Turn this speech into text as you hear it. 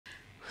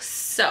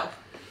So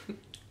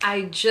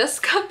I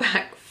just got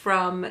back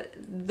from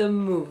the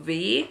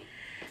movie,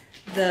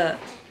 and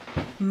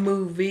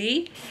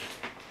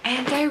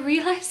I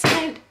realized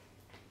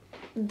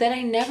that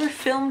I never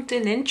filmed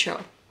an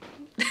intro.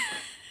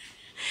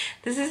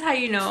 This is how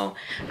you know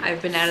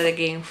I've been out of the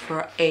game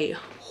for a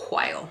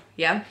while,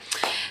 yeah?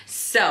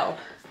 So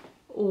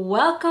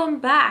welcome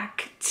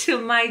back to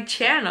my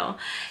channel.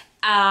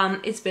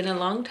 It's been a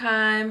long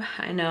time,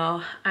 I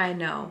know,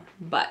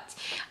 but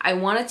I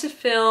wanted to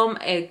film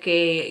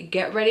a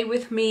get ready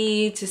with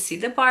me to see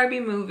the Barbie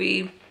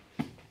movie,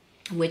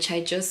 which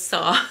I just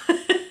saw.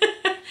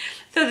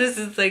 So this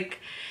is like,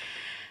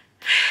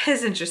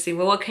 it's interesting,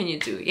 but what can you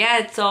do?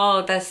 Yeah,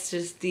 that's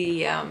just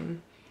the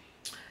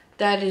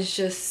that is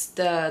just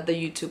the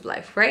YouTube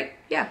life, right?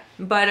 Yeah,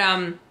 but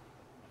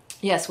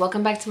yes,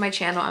 welcome back to my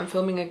channel. I'm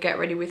filming a get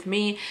ready with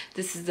me.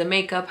 This is the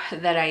makeup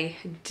that I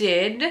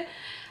did.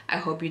 I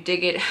hope you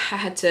dig it. I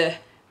had to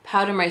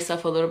powder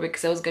myself a little bit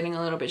because I was getting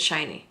a little bit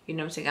shiny. You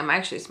know what I'm saying? I'm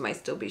actually, this might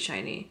still be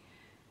shiny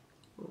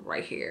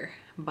right here.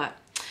 But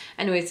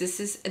anyways, this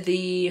is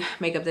the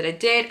makeup that I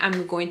did.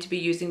 I'm going to be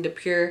using the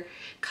Pure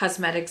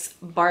Cosmetics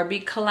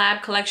Barbie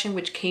collab collection,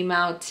 which came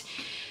out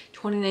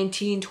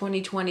 2019,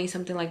 2020,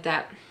 something like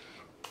that.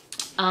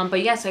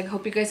 But yes, I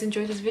hope you guys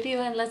enjoyed this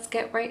video, and let's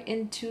get right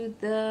into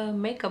the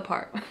makeup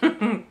part.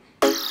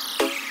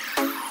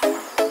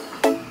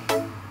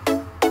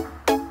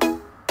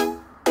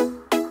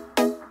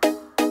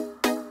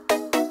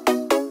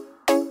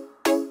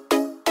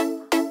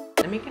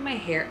 Let me get my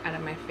hair out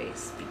of my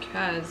face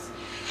because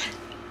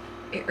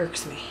it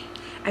irks me.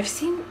 I've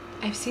seen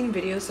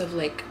videos of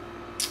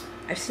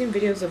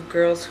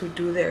girls who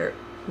do their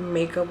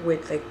makeup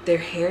with like their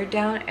hair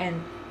down,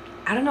 and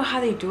I don't know how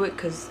they do it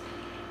because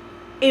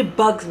it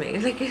bugs me.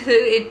 Like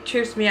it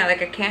trips me out.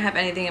 Like I can't have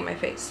anything in my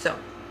face. So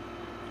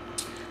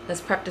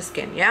let's prep the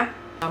skin, yeah?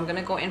 I'm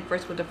gonna go in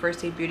first with the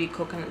First Aid Beauty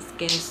Coconut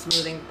Skin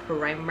Smoothing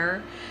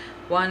Primer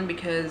one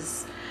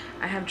because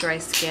I have dry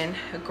skin.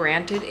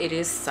 Granted, it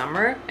is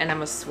summer and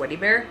I'm a sweaty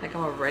bear. Like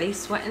I'm already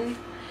sweating,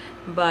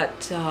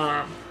 but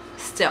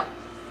still,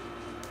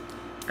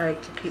 I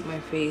like to keep my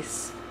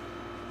face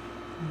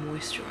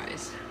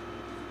moisturized.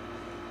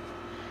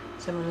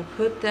 So I'm gonna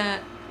put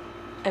that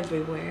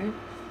everywhere,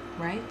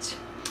 right?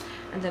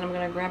 And then I'm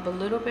gonna grab a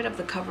little bit of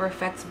the Cover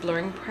FX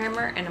Blurring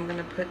Primer, and I'm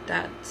gonna put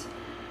that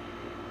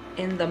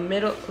in the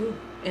middle,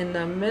 in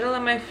the middle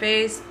of my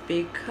face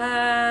because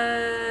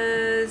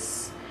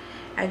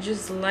I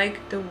just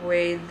like the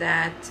way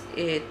that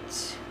I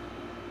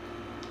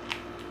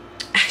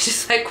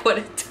just like what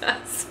it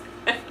does.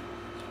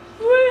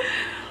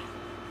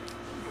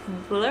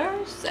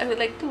 Blurs. I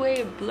like the way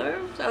it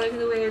blurs. I like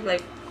the way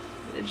it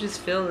just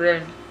fills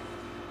in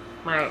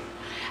my.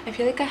 I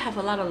feel like I have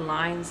a lot of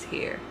lines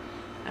here.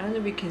 I don't know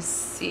if you can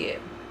see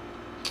it,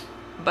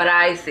 but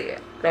I see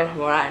it. That's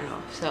what I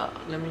know. So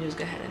let me just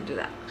go ahead and do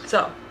that.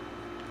 So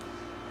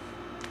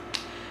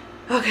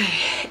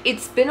okay,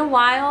 it's been a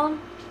while.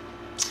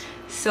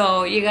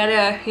 So you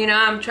gotta, you know,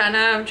 I'm trying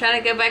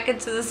to get back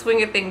into the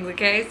swing of things,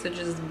 okay? So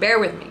just bear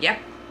with me, yeah?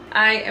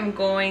 I am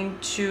going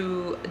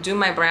to do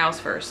my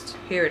brows first.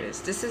 Here it is.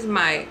 This is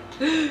my,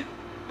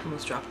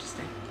 almost dropped this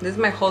thing. This is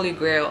my Holy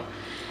Grail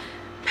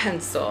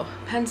pencil.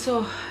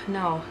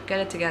 No,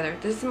 get it together.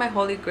 This is my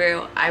Holy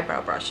Grail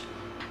eyebrow brush.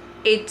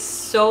 It's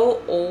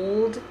so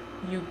old,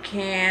 you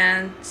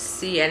can't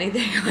see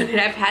anything on it.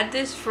 I've had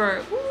this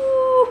for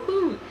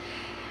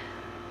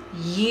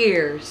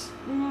years.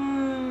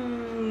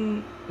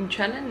 I'm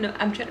trying to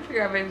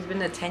figure out if it's been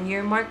the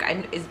 10-year mark.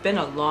 It's been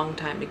a long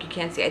time. Like you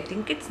can't see. I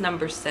think it's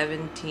number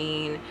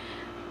 17,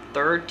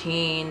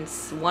 13,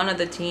 one of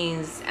the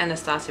teens,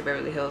 Anastasia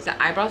Beverly Hills.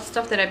 The eyebrow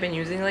stuff that I've been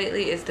using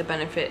lately is the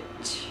Benefit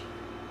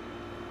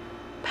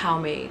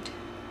Pomade.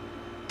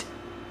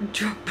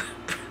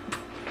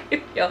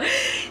 Yo,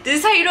 this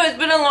is how you know it's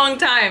been a long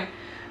time.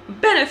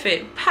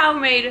 Benefit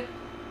Pomade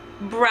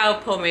Brow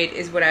Pomade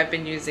is what I've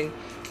been using.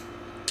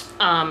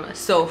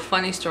 So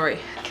funny story.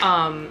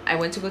 I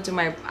went to go do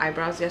my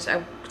eyebrows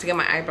yesterday to get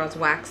my eyebrows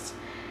waxed,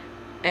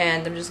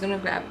 and I'm just gonna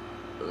grab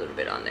a little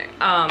bit on there.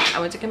 I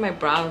went to get my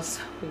brows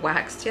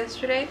waxed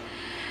yesterday,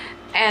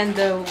 and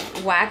the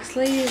wax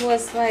lady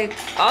was like,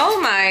 oh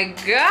my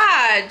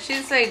god,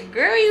 she's like,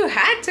 girl, you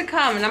had to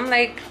come. And I'm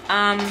like,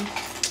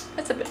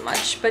 that's a bit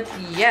much, but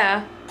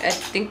yeah, I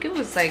think it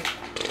was like,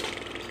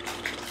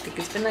 I think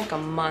it's been like a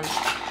month.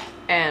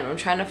 And I'm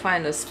trying to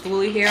find a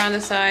spoolie here on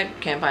the side.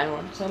 Can't find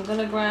one. So I'm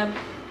gonna grab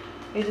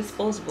a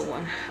disposable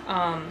one.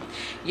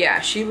 Yeah,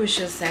 she was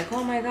just like,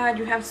 oh my god,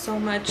 you have so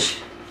much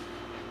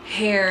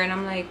hair. And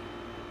I'm like,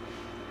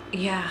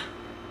 yeah,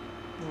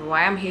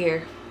 why I'm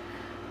here.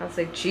 I was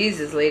like,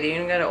 Jesus, lady, you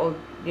don't gotta,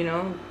 you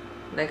know,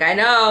 like I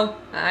know,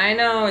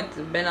 it's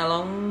been a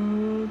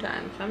long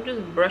time. So I'm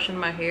just brushing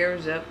my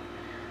hairs up,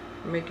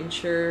 making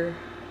sure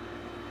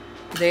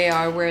they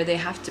are where they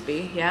have to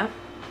be, yeah?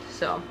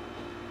 So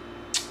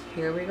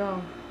here we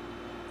go.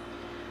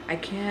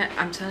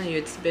 I'm telling you,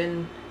 it's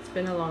been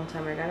a long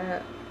time. I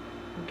gotta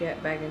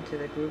get back into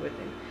the groove of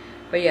things.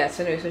 But yeah,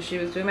 so anyway, so she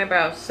was doing my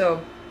brows.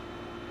 So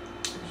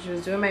She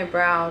was doing my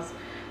brows,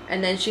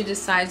 and then she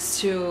decides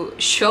to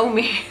show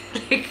me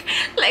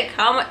like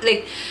how much,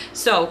 like,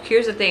 so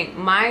here's the thing,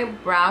 my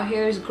brow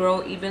hairs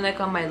grow even like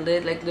on my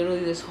lid, like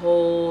literally this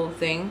whole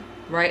thing,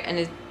 right? And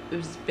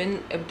it's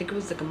been, I think it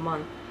was like a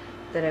month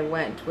that I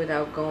went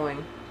without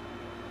going.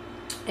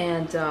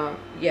 And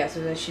yeah,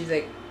 so then she's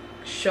like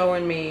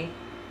showing me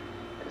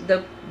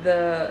the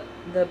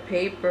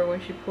paper when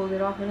she pulled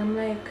it off, and I'm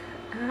like,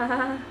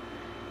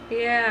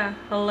 yeah,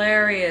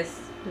 hilarious.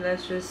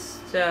 Let's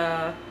just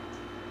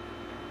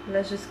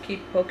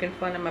keep poking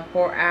fun at my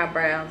poor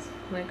eyebrows.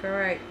 I'm like, all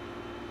right,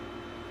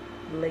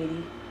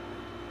 lady,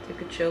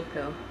 take a chill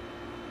pill.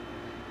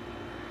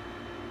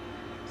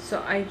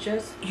 So I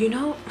just, you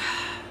know,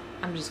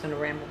 I'm just gonna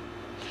ramble.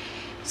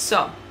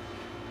 So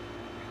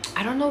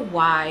I don't know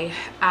why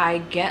I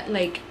get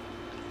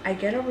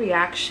a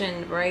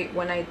reaction, right,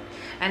 when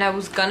I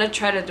was gonna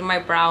try to do my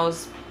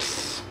brows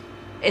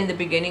in the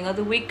beginning of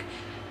the week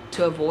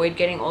to avoid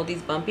getting all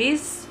these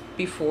bumpies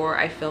before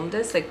I filmed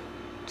this, like,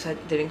 so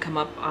it didn't come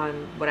up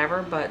on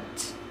whatever, but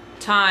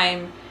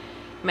time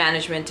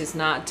management is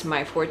not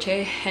my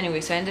forte. Anyway,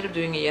 so I ended up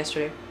doing it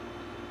yesterday.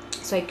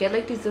 So I get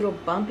like these little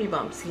bumpy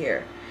bumps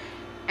here,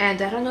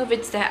 and I don't know if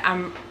it's that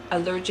I'm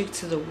allergic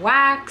to the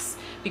wax,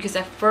 because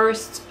at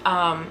first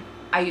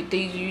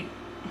they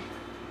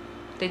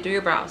do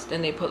your brows,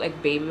 then they put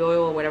like baby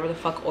oil or whatever the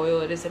fuck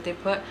oil it is that they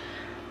put,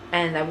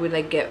 and I would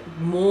like get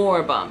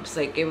more bumps,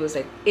 like it was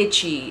like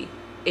itchy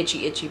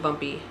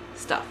bumpy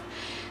stuff.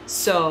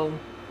 So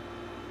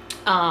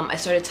I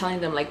started telling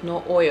them like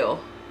no oil,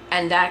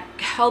 and that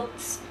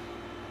helped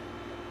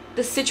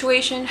the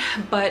situation,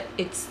 but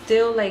it's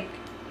still like,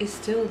 it's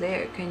still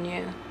there. Can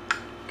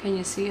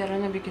you see? I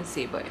don't know if you can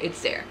see, but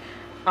it's there.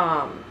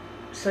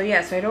 So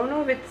yeah, so I don't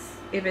know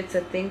if it's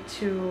a thing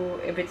to,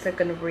 if it's like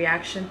a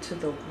reaction to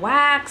the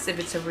wax, if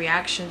it's a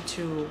reaction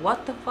to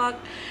what the fuck,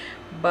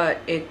 but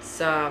it's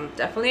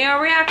definitely a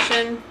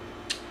reaction.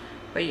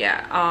 But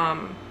yeah,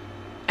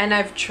 and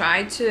I've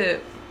tried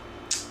to,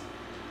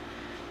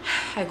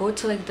 I go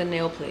to like the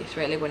nail place,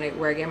 right, like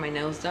where I get my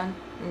nails done,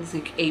 and it's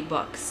like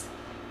 $8,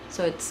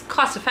 so it's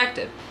cost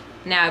effective.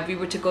 Now if you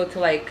were to go to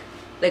like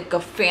a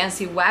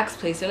fancy wax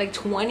place, they're like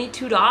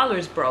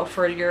 $22, bro,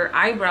 for your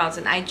eyebrows,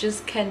 and I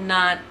just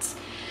cannot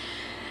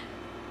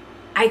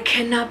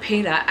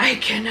pay that. I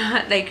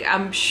cannot, like,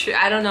 I'm sure,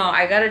 I don't know,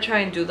 I gotta try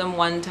and do them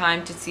one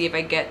time to see if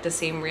I get the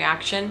same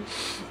reaction,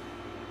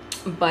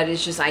 but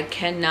it's just, I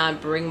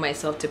cannot bring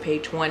myself to pay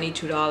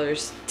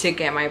 $22 to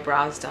get my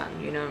brows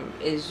done, you know.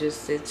 It's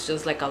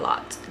just like a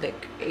lot.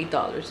 Like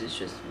 $8 is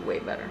just way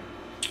better.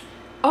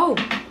 Oh,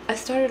 I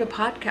started a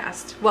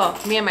podcast. Well,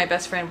 me and my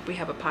best friend, we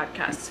have a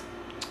podcast,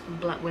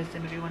 Blunt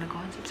Wisdom, if you want to go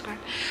and subscribe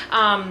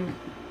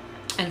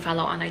and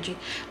follow on IG.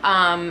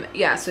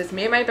 Yeah, so it's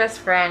me and my best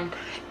friend,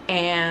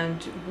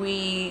 and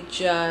we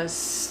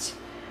just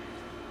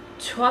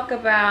talk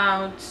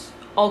about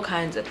all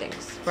kinds of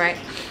things, right?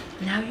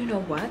 Now, you know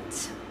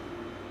what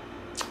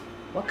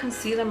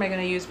concealer am I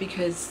gonna use,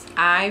 because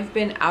I've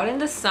been out in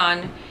the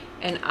sun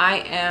and I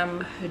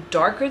am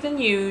darker than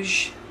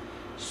usual,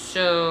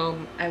 so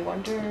I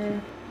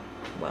wonder,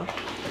 well,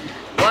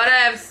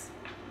 whatevs.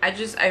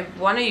 I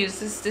want to use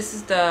this. This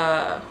is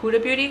the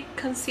Huda Beauty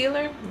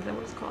concealer. Is that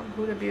what it's called?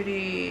 Huda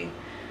Beauty,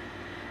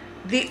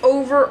 the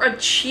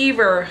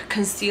Overachiever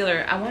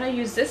concealer. I want to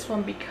use this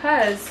one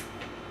because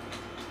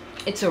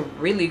it's a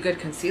really good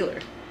concealer.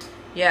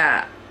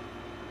 Yeah,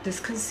 this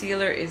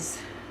concealer is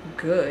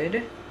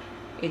good.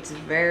 It's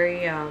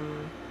very I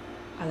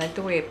like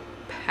the way it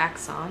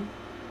packs on,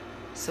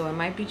 so it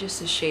might be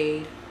just a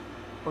shade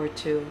or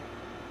two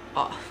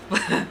off.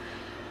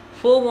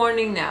 Full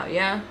warning now,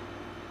 yeah.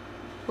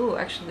 Ooh,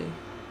 actually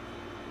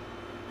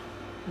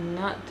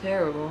not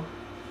terrible.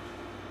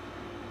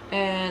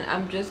 And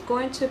I'm just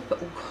going to put,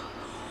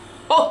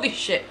 holy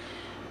shit,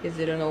 is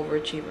it an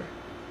overachiever?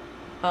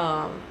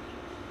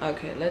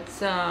 Okay, let's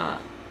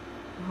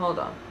hold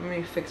on, let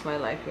me fix my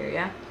life here.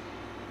 Yeah,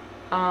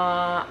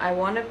 I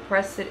want to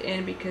press it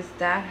in because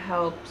that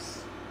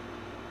helps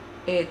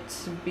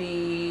it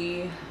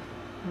be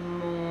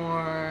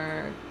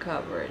more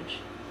coverage.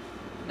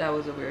 That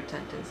was a weird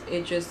sentence.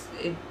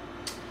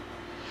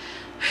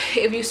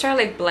 If you start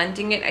like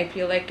blending it, I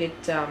feel like it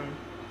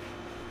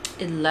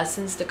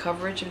lessens the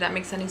coverage, if that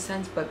makes any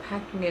sense. But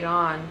packing it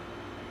on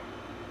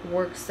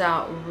works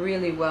out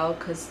really well,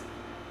 because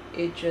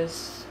it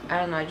just, I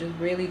don't know, I just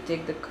really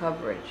dig the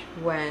coverage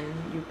when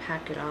you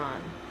pack it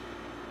on.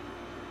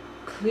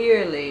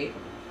 Clearly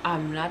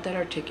I'm not that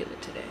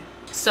articulate today.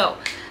 So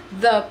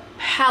the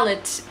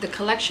palette, the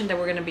collection that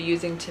we're going to be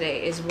using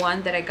today is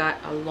one that I got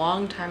a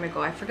long time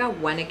ago. I forgot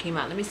when it came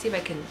out. Let me see if I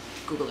can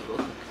Google it real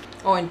quick.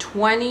 Oh, in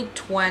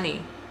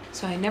 2020.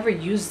 So I never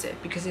used it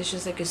because it's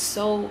just like, it's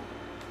so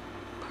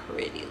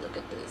pretty. Look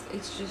at this.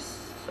 It's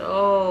just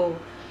so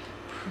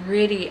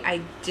pretty.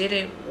 I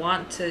didn't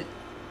want to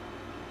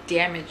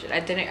damage it.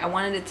 I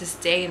wanted it to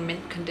stay in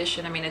mint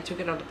condition. I mean, I took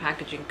it out of the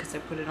packaging because I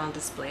put it on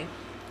display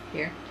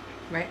here,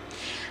 right?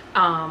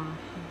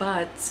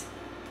 But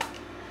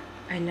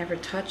I never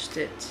touched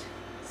it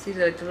See,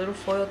 the little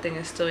foil thing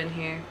is still in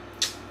here.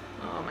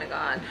 Oh my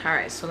god. All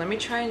right, so let me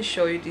try and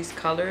show you these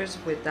colors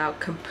without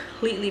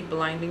completely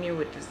blinding you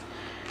with this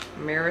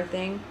mirror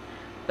thing.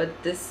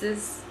 But this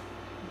is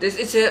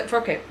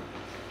okay,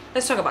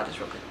 let's talk about this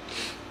real quick.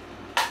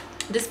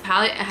 This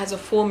palette has a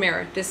full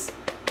mirror. This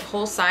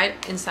whole side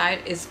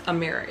inside is a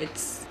mirror.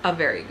 It's a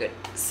very good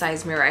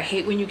size mirror. I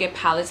hate when you get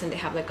palettes and they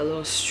have like a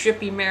little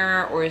strippy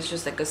mirror, or it's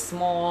just like a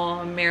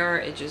small mirror.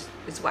 It's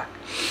whack.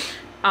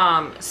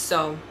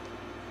 So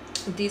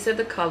these are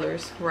the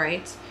colors,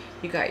 right?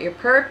 You got your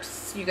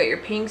purps, you got your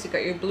pinks, you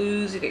got your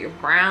blues, you got your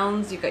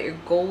browns, you got your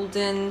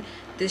golden.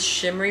 This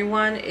shimmery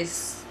one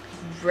is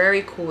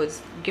very cool.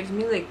 It gives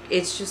me like,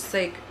 it's just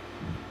so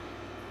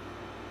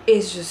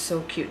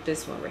cute.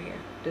 This one right here,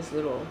 this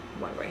little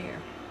one right here.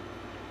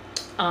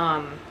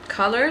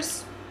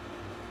 Colors,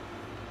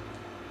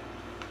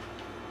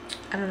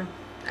 I don't know,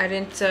 I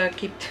didn't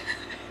keep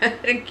I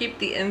didn't keep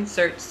the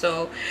insert,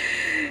 so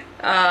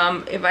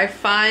if I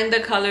find the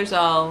colors,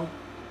 I'll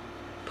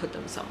put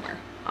them somewhere.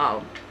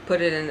 I'll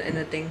put it in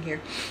the thing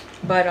here.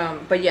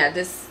 But yeah,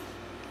 this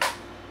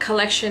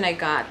collection, I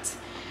got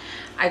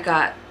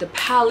the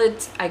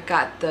palette, I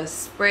got the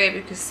spray, if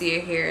you can see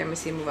it here. Let me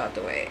see, move out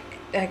the way.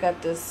 I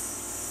got this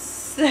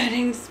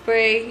setting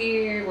spray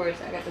here.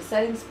 I got the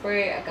setting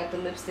spray, I got the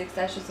lipsticks.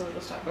 That's just a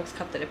little Starbucks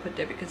cup that I put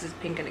there because it's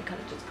pink and it kind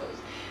of just goes.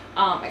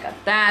 I got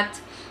that.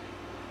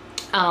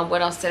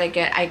 What else did I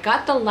get? I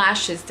got the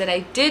lashes that I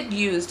did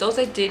use. Those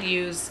I did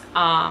use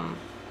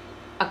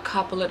a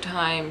couple of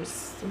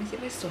times. Let me see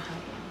if I still have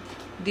them.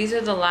 These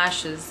are the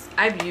lashes.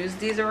 I've used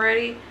these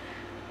already.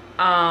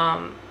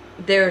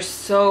 They're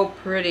so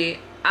pretty.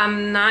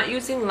 I'm not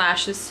using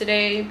lashes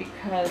today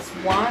because,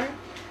 one,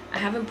 I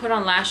haven't put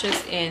on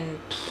lashes in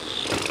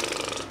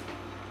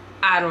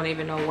I don't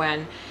even know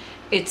when.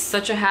 It's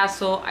such a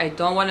hassle. I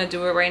don't want to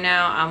do it right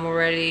now.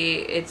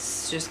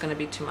 It's just gonna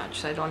be too much,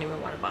 so I don't even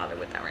want to bother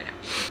with that right now.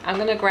 I'm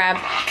gonna grab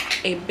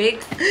a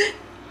big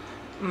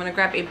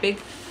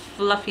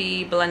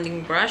fluffy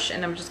blending brush,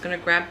 and I'm just gonna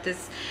grab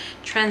this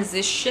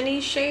transition-y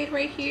shade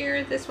right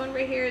here. This one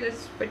right here.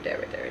 This right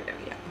there.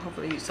 Yeah,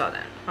 hopefully you saw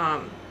that.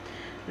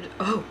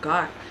 Oh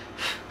god,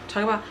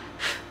 talk about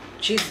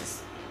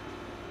Jesus.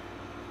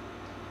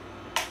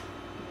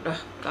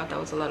 Oh god, that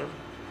was a lot of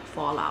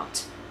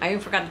fallout. I even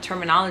forgot the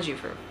terminology,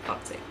 for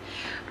fuck's sake.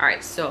 All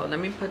right, so let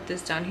me put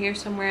this down here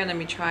somewhere. Let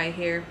me try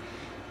here,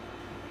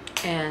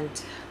 and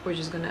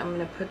I'm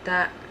gonna put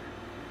that.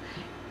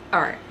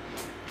 All right,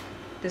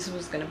 this is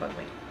what's gonna bug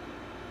me.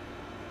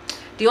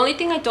 The only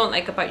thing I don't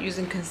like about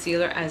using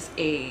concealer as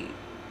a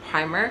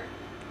primer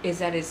is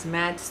that it's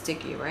mad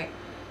sticky, right?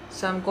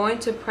 So I'm going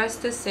to press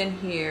this in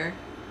here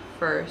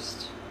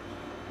first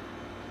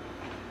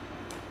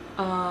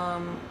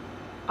on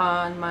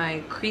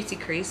my creasy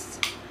crease,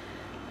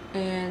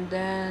 and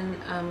then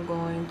I'm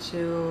going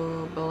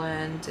to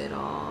blend it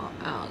all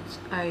out.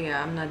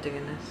 Yeah, I'm not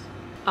digging this.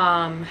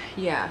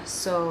 Yeah,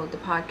 so the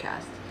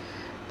podcast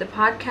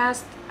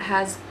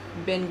has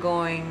been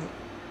going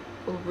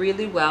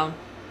really well.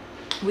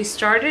 We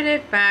started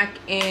it back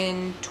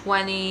in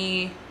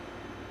I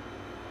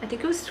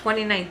think it was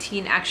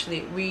 2019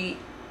 actually. We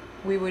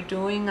were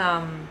doing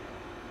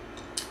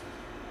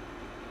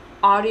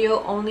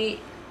audio only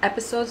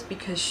episodes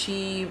because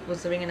she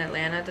was living in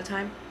Atlanta at the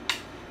time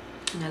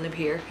and I live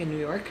here in New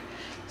York.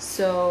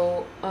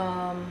 So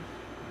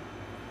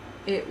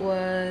it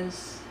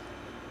was,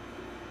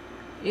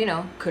 you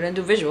know, couldn't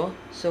do visual,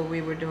 so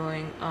we were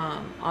doing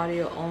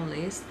audio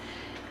onlys.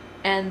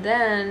 And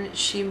then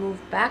she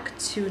moved back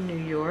to New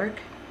York,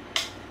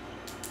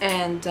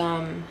 and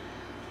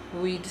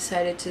we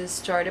decided to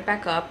start it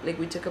back up. Like,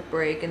 we took a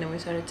break and then we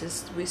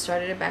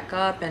started it back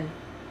up, and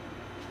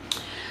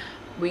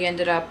we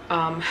ended up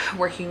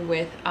working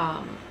with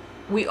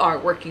we are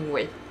working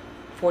with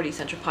 40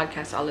 Central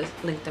Podcast. I'll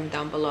link them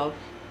down below.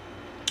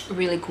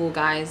 Really cool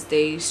guys.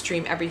 They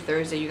stream every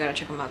Thursday. You gotta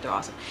check them out. They're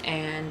awesome,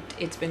 and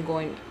it's been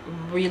going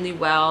really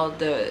well.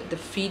 The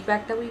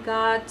feedback that we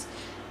got,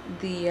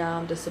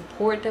 the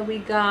support that we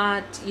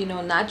got, you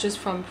know, not just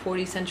from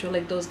 40 Central.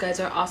 Like, those guys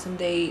are awesome.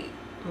 They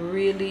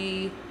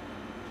really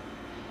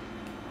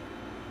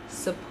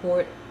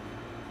support.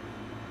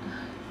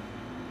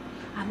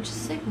 I'm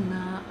just like,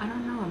 nah, I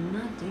don't know, I'm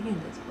not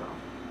digging this, bro.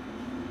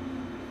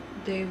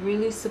 They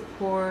really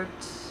support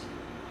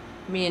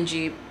me and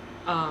Jeep,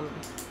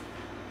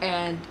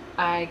 and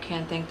I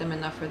can't thank them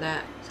enough for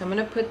that. So I'm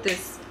gonna put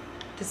this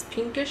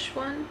pinkish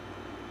one,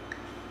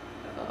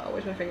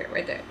 where's my finger?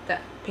 Right there,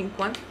 that pink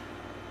one,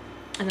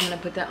 and I'm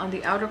gonna put that on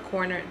the outer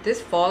corner.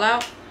 This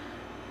fallout,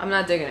 I'm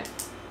not digging it.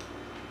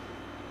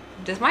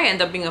 This might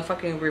end up being a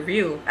fucking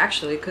review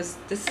actually, because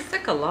this is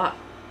like a lot.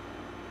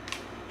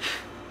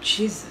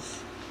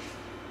 Jesus,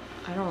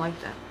 I don't like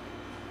that.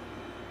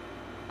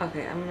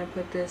 Okay, I'm gonna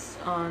put this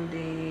on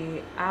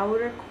the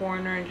outer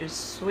corner and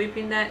just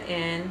sweeping that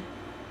in.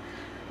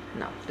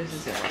 No, this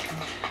is it.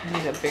 I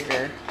need a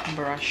bigger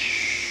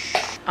brush.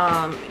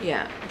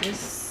 Yeah,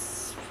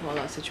 this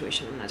fallout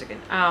situation, I'm not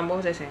digging. What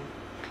was I saying?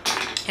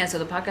 Yeah, so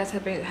the podcast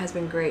has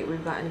been great.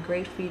 We've gotten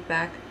great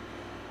feedback.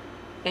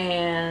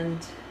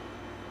 And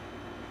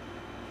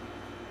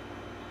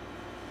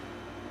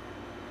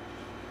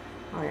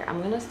alright,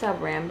 I'm gonna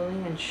stop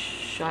rambling and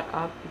shut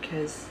up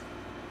because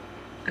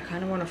I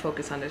kind of want to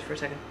focus on this for a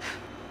second.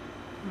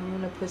 I'm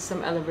gonna put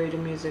some elevator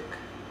music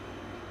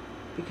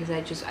because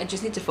I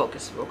just need to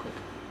focus real quick.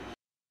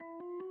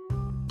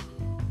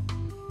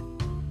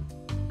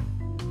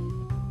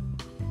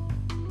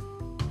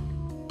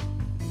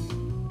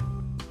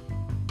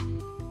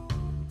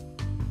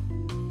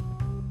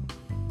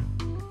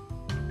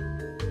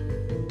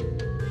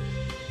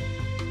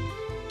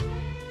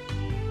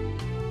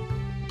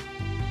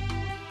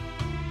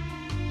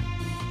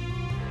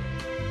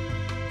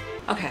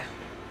 Okay,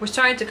 we're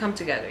starting to come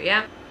together,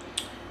 yeah?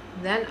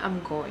 Then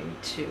I'm going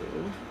to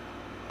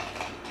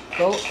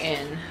go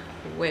in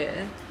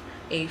with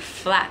a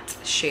flat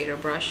shader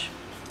brush.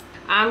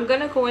 I'm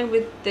gonna go in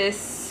with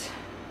this.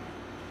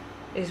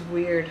 It's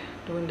weird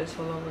doing this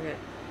all over again.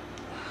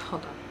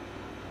 Hold on.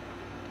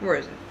 Where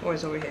is it? Oh,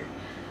 it's over here.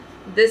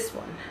 This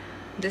one.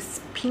 This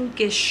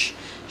pinkish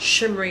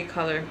shimmery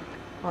color.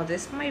 Oh,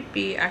 this might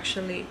be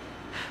actually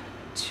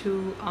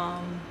too,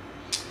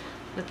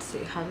 let's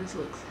see how this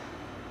looks.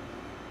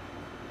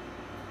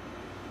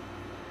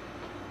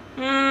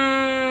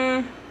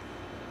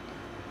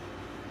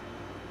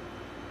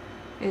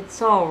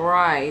 It's all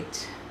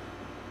right.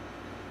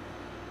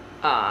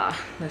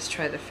 Let's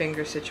try the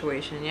finger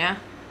situation, yeah?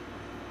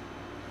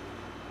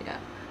 Yeah.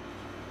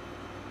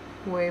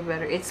 Way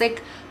better. It's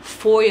like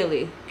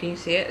foily. Can you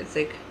see it? It's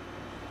like...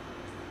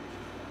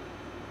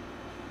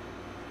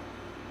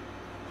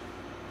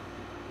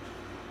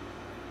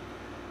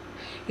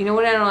 You know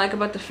what I don't like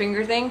about the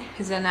finger thing?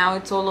 Is that now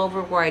it's all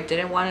over where I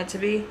didn't want it to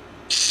be.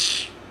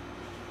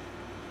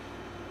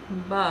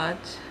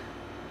 But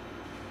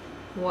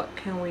what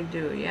can we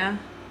do, yeah?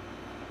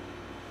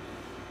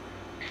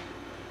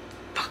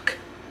 Fuck.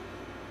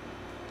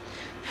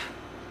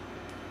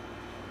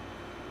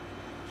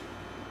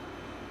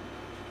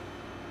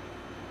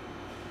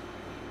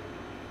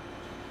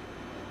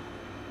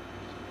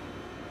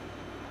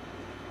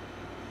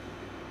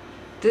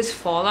 This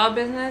fallout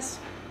business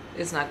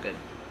is not good.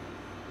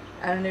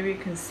 I don't know if you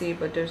can see,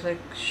 but there's like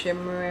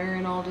shimmer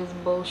and all this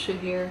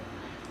bullshit here.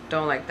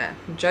 Don't like that.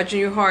 I'm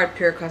judging you hard,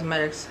 Pure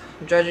Cosmetics.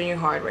 I'm judging you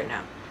hard right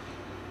now.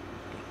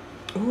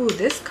 Ooh,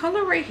 this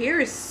color right here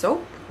is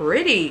so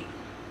pretty.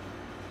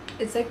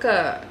 It's like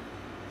a...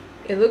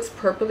 It looks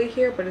purpley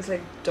here, but it's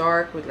like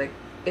dark with like...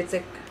 It's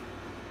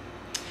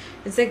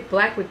like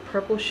black with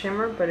purple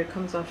shimmer, but it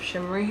comes off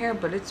shimmery here,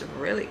 but it's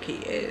really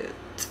cute.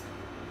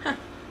 Huh.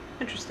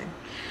 Interesting.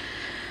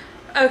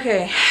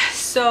 Okay,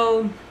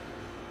 so...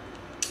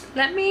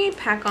 Let me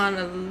pack on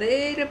a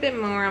little bit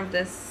more of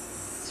this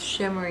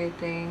shimmery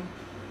thing,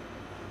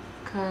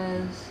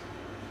 because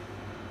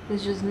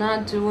it's just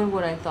not doing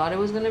what I thought it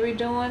was going to be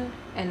doing,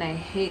 and I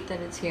hate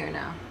that it's here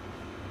now.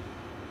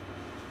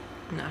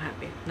 I'm not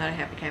happy. Not a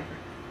happy camper.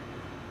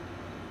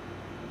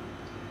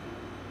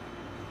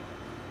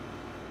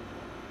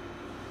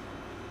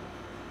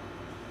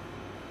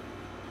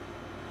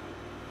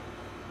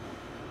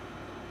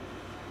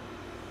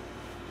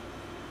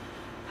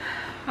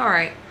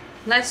 Alright,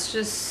 let's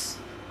just...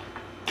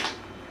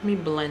 Let me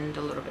blend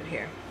a little bit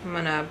here. I'm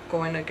gonna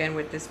go in again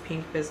with this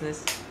pink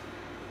business.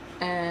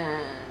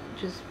 And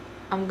just...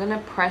 I'm gonna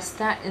press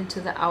that into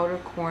the outer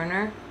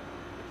corner.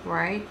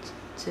 Right?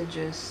 To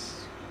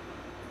just...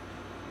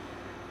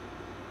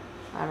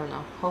 I don't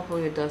know.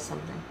 Hopefully it does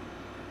something.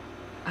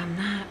 I'm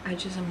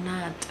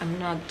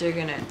not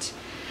digging it.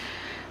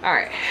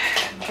 Alright.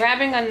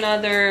 Grabbing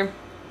another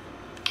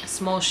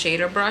small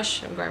shader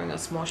brush. I'm grabbing a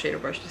small shader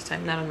brush this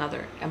time, not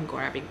another. I'm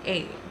grabbing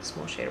a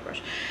small shader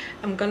brush.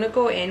 I'm gonna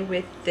go in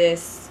with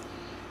this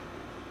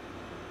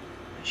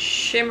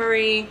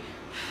shimmery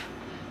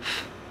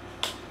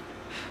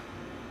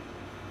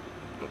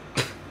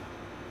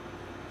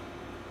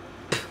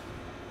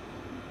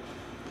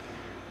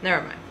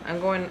never mind.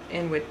 I'm going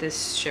in with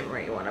this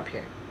shimmery one up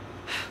here.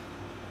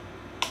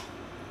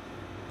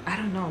 I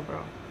don't know,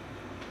 bro.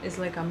 It's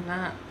like I'm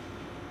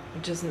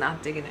just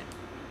not digging it.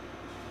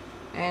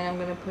 And I'm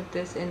gonna put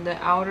this in the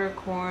outer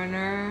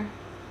corner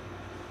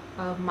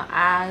of my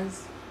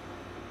eyes.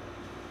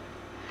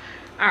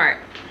 Alright.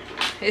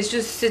 It's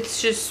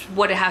just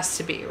what it has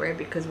to be, right?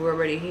 Because we're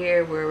already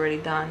here, we're already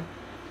done.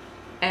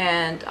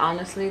 And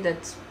honestly,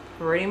 that's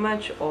pretty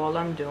much all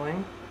I'm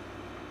doing.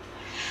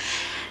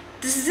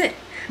 This is it.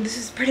 This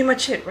is pretty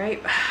much it,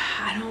 right?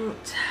 I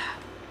don't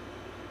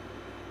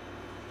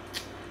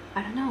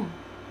know.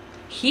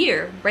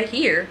 Here, right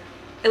here,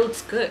 it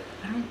looks good.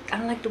 I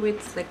don't like the way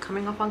it's like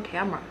coming up on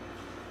camera.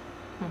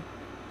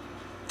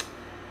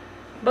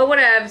 But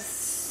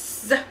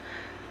whatevs.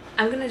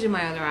 I'm gonna do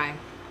my other eye,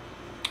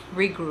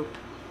 regroup,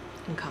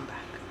 and come back.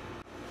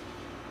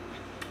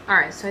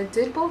 Alright, so I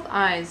did both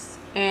eyes,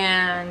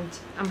 and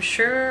I'm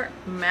sure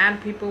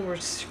mad people were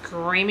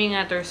screaming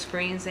at their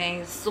screen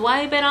saying,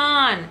 swipe it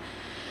on!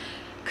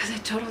 Because I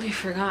totally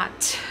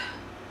forgot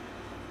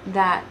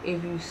that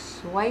if you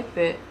swipe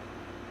it,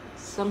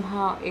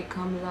 somehow it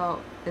comes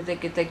out,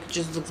 it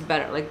just looks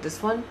better. Like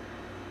this one,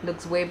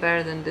 looks way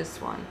better than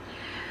this one.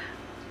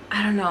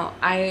 I don't know,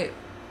 I'm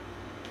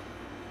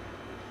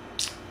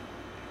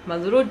a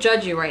little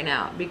judgy right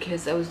now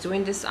because I was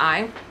doing this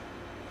eye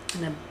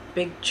and a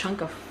big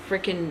chunk of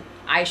freaking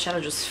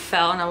eyeshadow just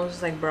fell, and I was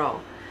just like,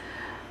 bro,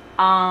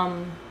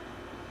 I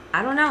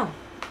don't know.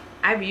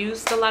 I've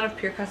used a lot of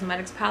Pure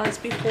Cosmetics palettes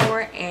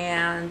before,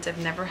 and I've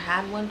never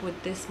had one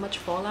with this much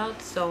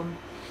fallout, so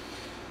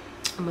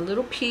I'm a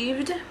little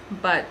peeved.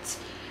 But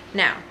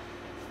now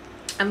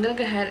I'm gonna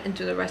go ahead and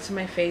do the rest of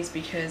my face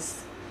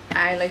because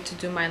I like to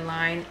do my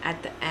line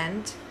at the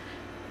end.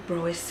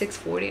 Bro, it's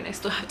 6:40 and I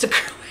still have to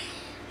curl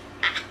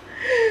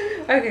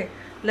it. Okay,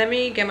 let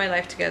me get my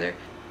life together.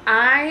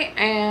 I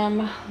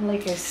am,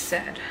 like I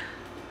said,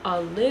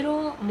 a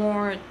little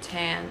more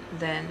tan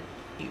than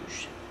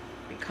usual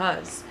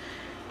because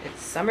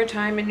it's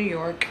summertime in New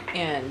York,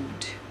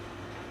 and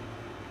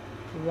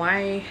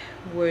why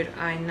would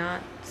I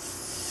not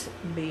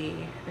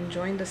be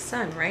enjoying the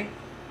sun, right?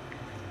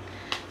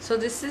 So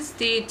this is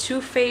the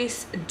Too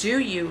Faced Do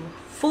You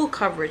Full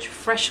Coverage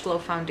Fresh Glow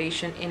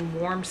Foundation in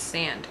Warm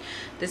Sand.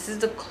 This is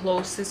the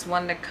closest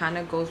one that kind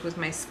of goes with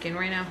my skin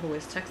right now. Who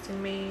is texting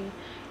me?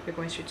 You're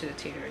going straight to the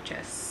tater.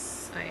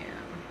 Yes, I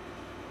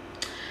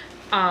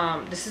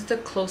am. This is the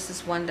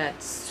closest one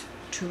that's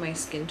to my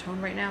skin tone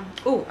right now.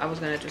 Oh, I was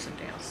gonna do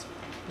something else.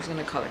 I was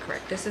gonna color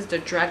correct. This is the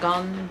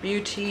Dragon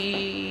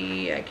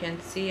Beauty. I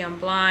can't see, I'm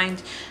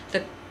blind.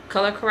 The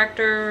color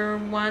corrector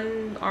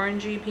one,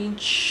 orangey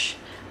peach.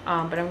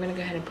 But I'm gonna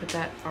go ahead and put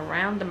that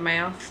around the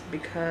mouth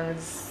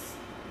because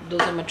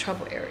those are my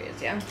trouble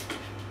areas, yeah?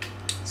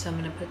 So I'm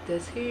gonna put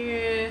this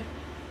here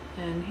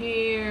and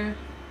here,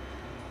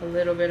 a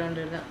little bit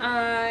under the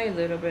eye, a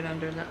little bit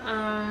under the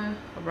eye,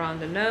 around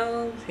the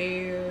nose,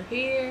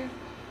 here,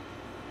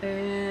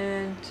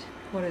 and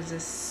what is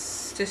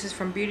this? This is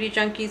from Beauty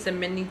Junkies, a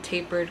mini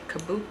tapered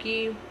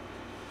kabuki.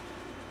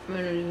 I'm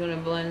just gonna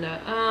blend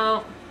that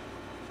out.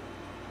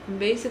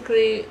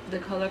 Basically, the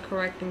color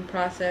correcting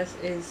process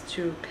is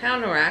to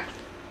counteract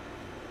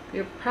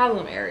your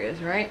problem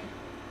areas, right?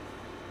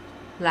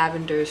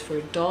 Lavender is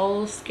for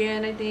dull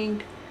skin, I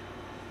think.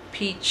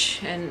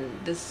 Peach and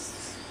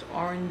this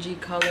orangey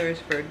color is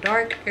for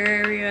dark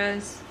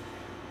areas.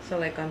 So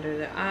like under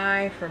the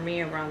eye, for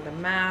me around the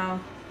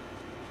mouth.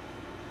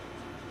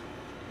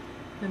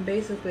 And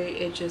basically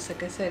it just,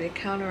 like I said, it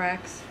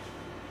counteracts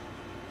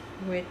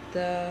with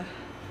the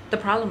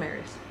problem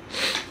areas.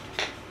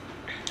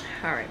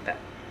 All right,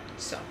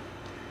 so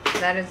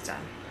that is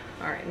done.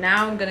 All right,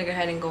 now I'm gonna go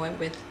ahead and go in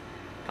with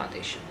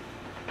foundation.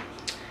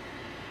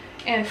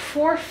 And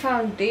for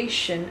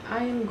foundation,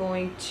 I am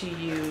going to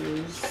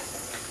use,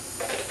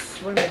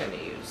 what am I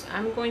gonna use?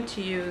 I'm going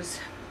to use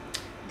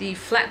the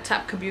Flat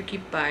Top Kabuki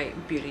by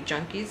Beauty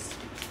Junkies.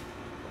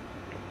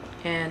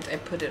 And I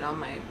put it on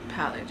my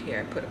palette here.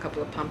 I put a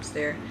couple of pumps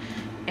there.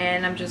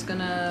 And I'm just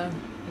gonna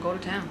go to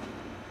town.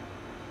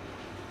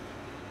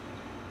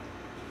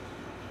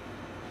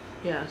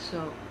 Yeah,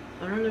 so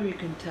I don't know if you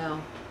can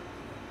tell.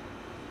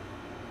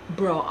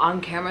 Bro, on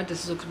camera,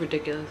 this looks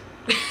ridiculous.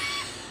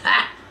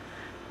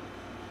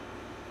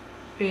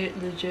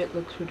 It legit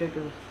looks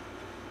ridiculous.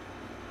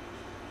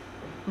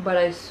 But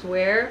I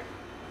swear,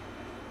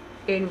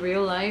 in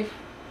real life,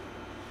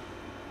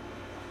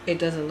 it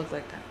doesn't look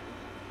like that.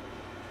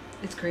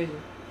 It's crazy.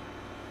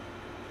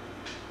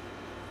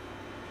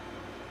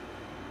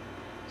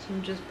 So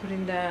I'm just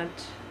putting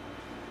that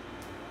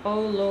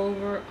all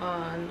over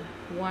on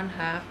one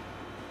half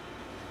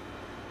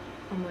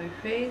on my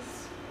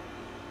face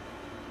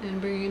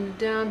and bringing it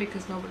down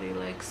because nobody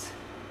likes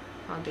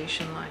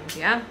foundation lines,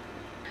 yeah?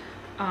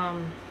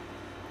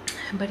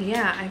 But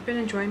yeah, I've been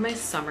enjoying my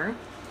summer,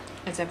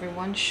 as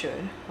everyone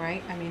should,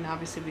 right? I mean,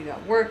 obviously we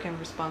got work and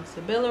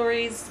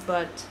responsibilities,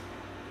 but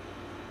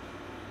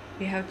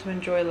we have to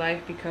enjoy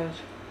life because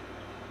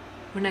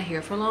we're not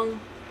here for long,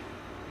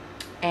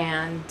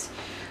 and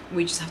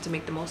we just have to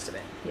make the most of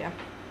it, yeah?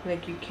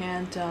 Like you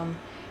can't,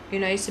 you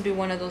know, I used to be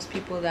one of those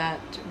people that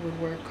would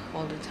work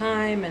all the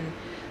time, and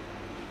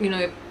you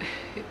know,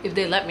 if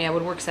they let me, I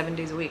would work 7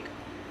 days a week.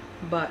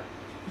 But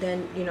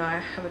then, you know, I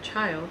have a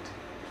child,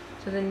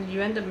 so then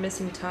you end up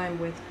missing time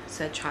with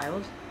said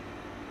child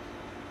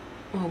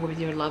or with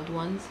your loved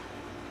ones,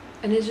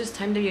 and it's just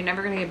time that you're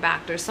never gonna get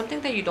back. There's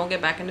something that you don't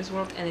get back in this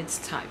world, and it's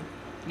time.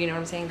 You know what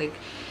I'm saying? Like,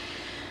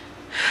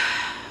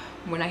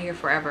 we're not here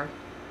forever.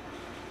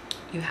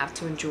 You have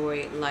to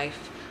enjoy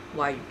life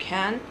while you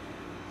can,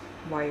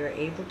 while you're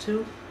able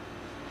to,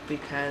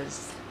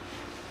 because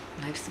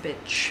life's a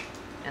bitch.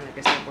 And like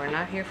I said, we're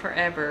not here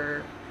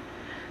forever.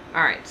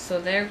 All right, so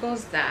there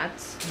goes that.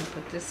 I'm gonna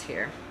put this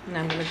here, and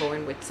I'm gonna go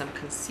in with some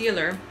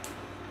concealer.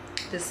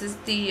 This is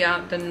the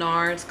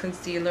NARS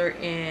concealer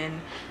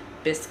in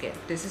Biscuit.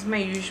 This is my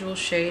usual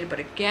shade, but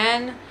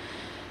again,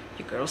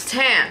 your girl's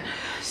tan,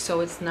 so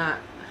it's not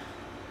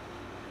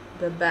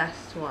the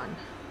best one.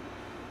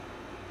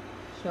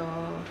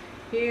 So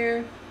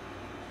here,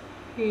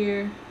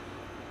 here,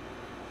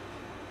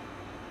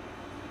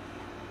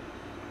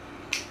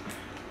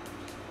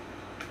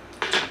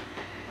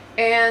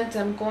 And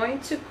I'm going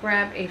to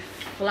grab a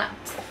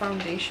flat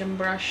foundation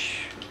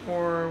brush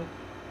or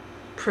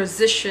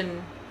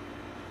precision.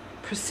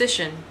 You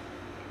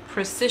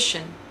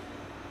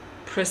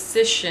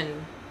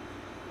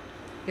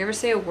ever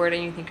say a word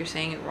and you think you're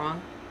saying it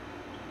wrong?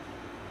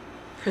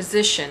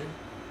 Precision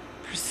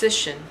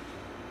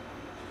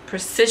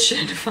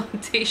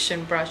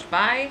foundation brush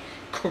by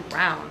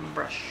Crown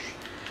Brush.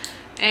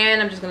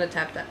 And I'm just gonna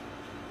tap that.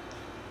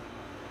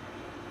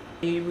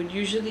 You would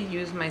usually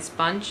use my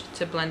sponge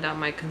to blend out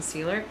my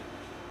concealer,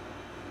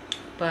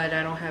 but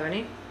I don't have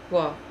any.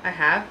 Well, I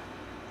have,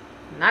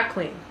 not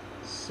clean.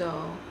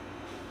 So,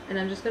 and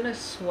I'm just gonna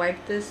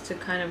swipe this to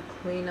kind of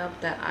clean up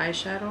that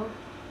eyeshadow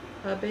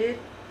a bit.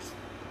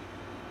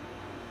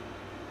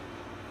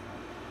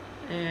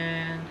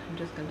 And I'm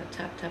just gonna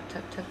tap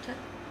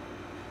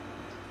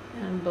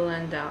and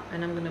blend out.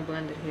 And I'm gonna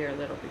blend it here a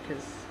little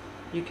because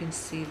you can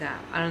see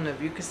that. I don't know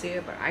if you can see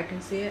it, but I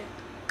can see it.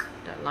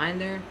 That line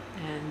there,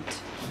 and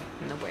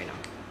no bueno.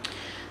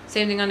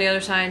 Same thing on the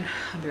other side.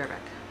 I'll be right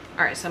back.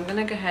 Alright, so I'm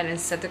gonna go ahead and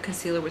set the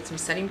concealer with some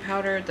setting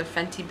powder, the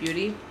Fenty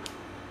Beauty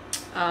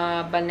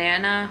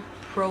Banana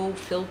Pro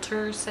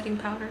Filter setting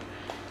powder.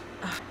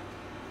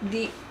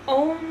 The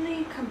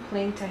only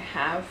complaint I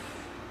have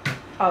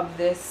of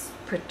this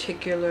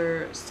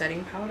particular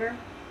setting powder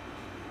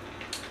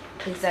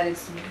is that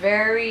it's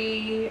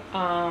very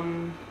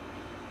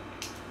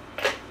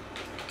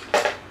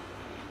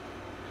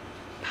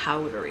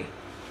powdery.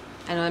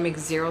 I know that makes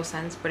zero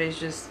sense, but it's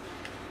just,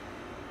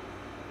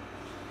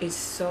 it's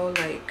so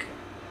like,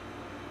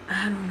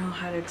 I don't know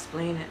how to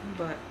explain it,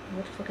 but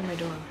what the fuck am I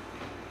doing?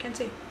 Can't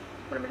see.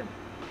 What am I doing?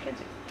 Can't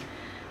see.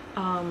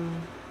 I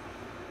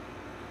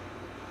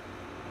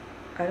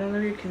don't know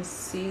if you can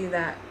see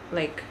that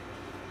like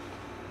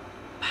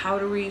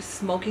powdery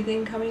smoky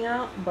thing coming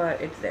out, but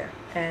it's there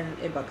and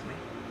it bugs me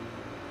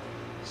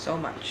so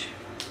much.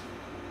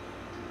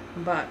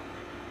 But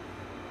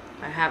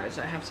I have it,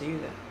 so I have to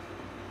use it.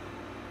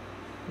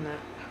 Not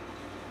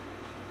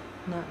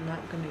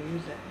gonna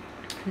use it.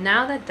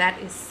 Now that that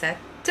is set,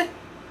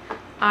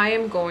 I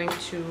am going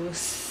to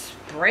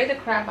spray the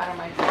crap out of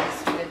my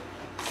face with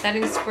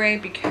setting spray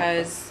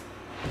because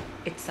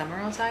it's summer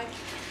outside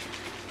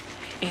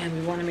and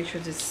we want to make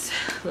sure this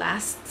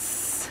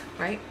lasts,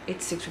 right?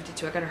 It's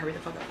 6:52. I gotta hurry the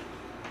fuck up.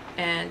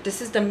 And this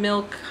is the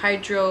Milk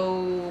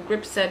Hydro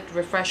Grip Set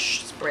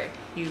Refresh Spray.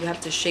 You have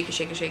to shake it,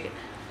 shake it, shake it.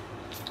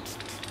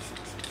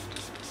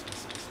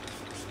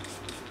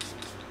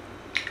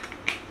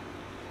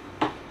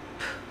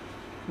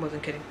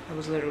 Wasn't kidding. I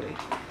was literally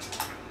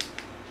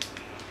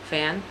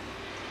fan.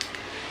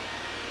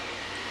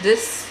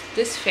 This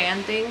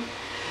fan thing,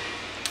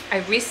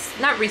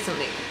 not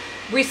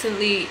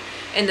recently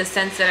in the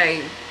sense that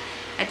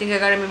I think I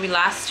got it maybe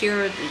last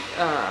year.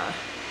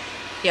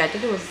 Yeah, I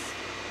think it was.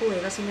 Oh, I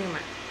got something in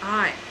my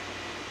eye.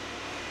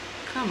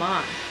 Come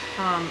on.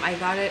 I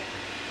got it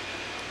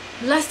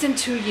less than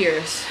 2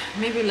 years,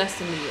 maybe less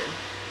than a year.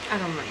 I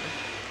don't remember.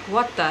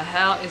 What the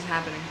hell is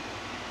happening?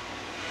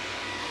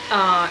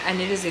 And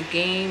it is a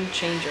game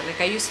changer. Like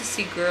I used to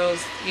see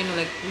girls, you know,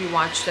 like we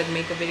watch like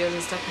makeup videos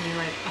and stuff, and you're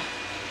like, oh,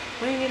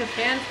 what do you need a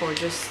fan for?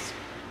 Just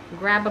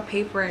grab a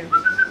paper and.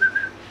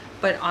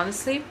 But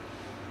honestly,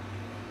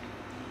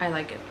 I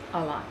like it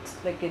a lot.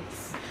 Like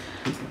it's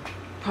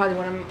probably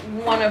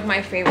one of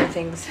my favorite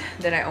things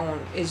that I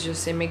own. Is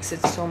just it makes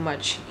it so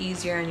much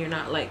easier, and you're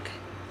not like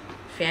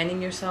fanning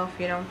yourself,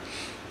 you know.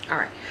 All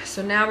right,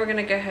 so now we're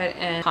gonna go ahead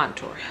and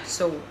contour.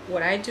 So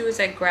what I do is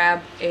I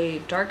grab a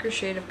darker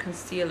shade of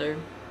concealer.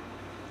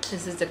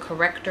 This is the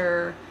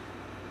corrector.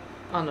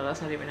 Oh no,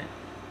 that's not even it.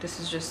 This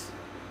is just,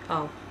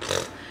 oh,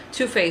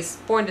 Too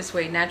Faced Born This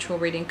Way Natural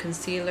Radiant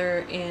Concealer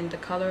in the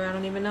color I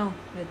don't even know.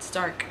 It's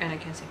dark and I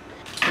can't see.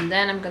 And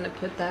then I'm gonna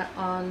put that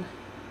on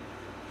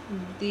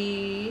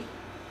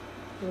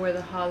where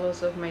the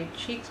hollows of my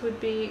cheeks would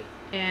be,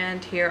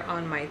 and here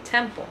on my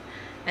temple.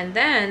 And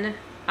then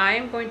I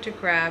am going to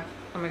grab,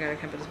 oh my god, I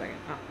can't put this back in.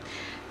 Oh.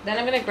 Then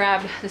I'm gonna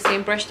grab the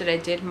same brush that I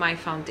did my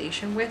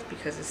foundation with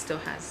because it still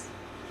has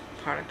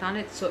product on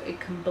it, so it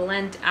can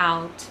blend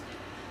out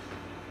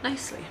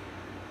nicely.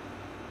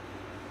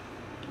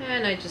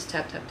 And I just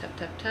tap. And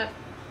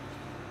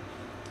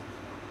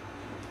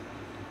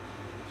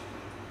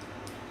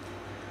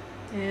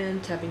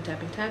tapping.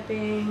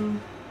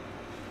 Tapping.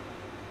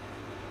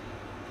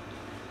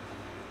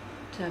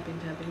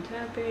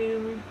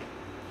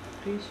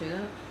 Do you see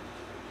that?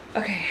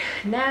 Okay,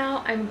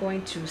 now I'm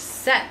going to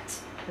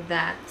set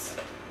that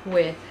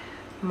with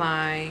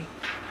my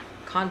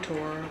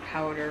contour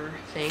powder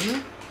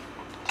thing.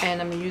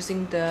 And I'm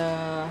using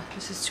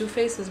this is Too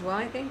Faced as well,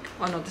 I think.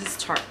 Oh no, this is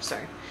Tarte,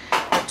 sorry.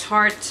 The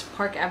Tarte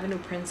Park Avenue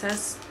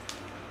Princess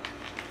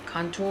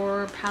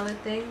contour palette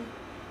thing.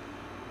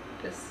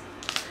 This.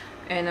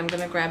 And I'm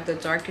gonna grab the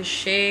darkest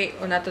shade,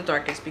 or not the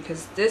darkest,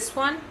 because this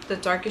one, the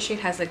darkest shade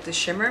has like the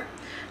shimmer.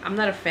 I'm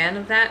not a fan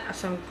of that,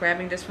 so I'm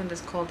grabbing this one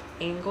that's called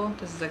Angle.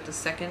 This is like the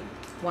second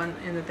one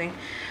in the thing.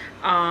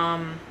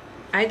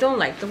 I don't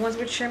like the ones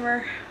with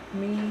shimmer,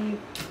 me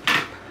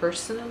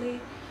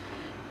personally.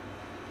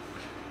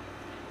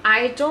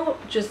 I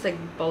don't just like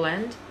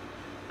blend,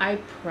 I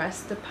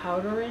press the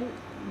powder in,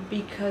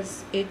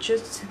 because it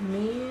just, to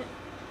me,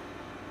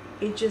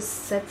 it just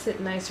sets it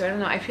nicer. I don't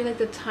know, I feel like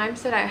the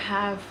times that I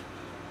have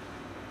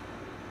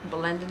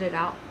blended it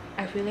out,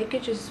 I feel like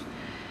it just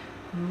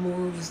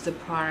moves the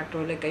product,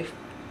 or like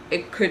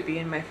it could be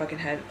in my fucking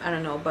head, I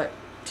don't know, but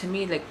to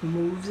me, like,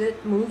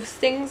 moves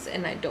things,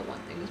 and I don't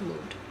want things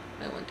moved.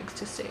 I want things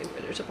to stay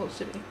where they're supposed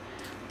to be.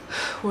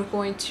 We're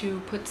going to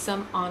put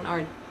some on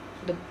our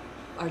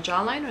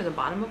jawline, or the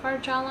bottom of our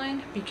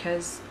jawline,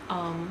 because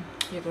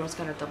your girl's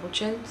got a double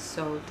chin,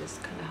 so this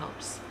kind of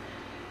helps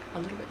a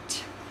little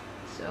bit.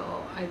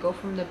 So I go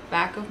from the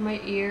back of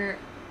my ear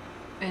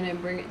and I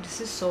bring it.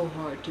 This is so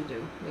hard to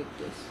do, like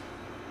this.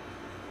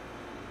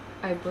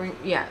 I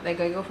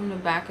go from the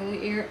back of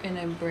the ear and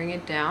I bring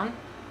it down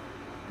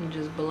and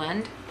just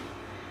blend.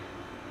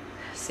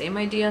 Same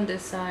idea on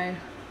this side.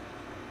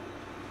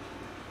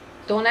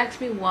 Don't ask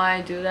me why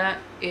I do that.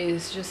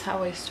 It's just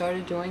how I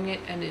started doing it,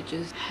 and it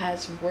just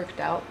has worked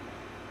out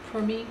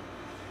for me,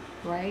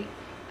 right?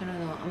 I don't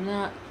know, I'm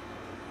not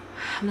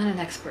an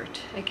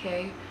expert,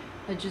 okay?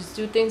 I just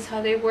do things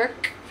how they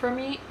work for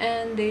me,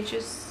 and they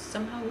just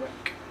somehow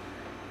work.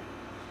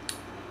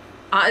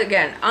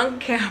 Again, on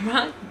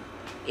camera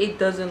it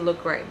doesn't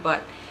look right,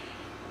 but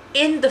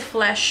in the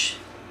flesh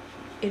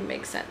it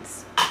makes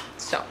sense.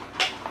 So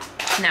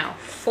now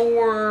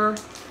for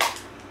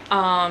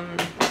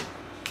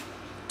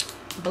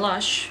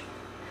blush,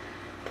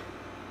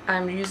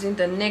 I'm using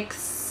the NYX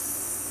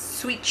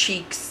Sweet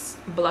Cheeks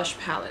blush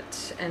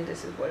palette, and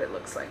this is what it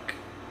looks like.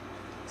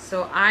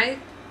 So I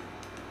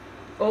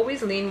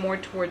always lean more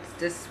towards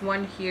this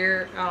one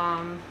here.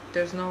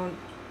 There's no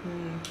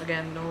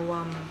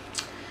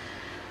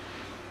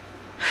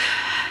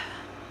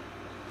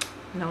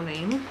no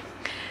name,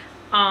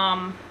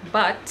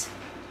 but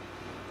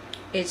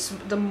it's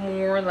the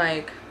more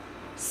like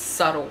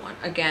subtle one.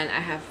 Again, I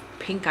have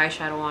pink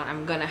eyeshadow on,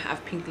 I'm gonna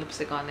have pink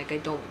lipstick on, like I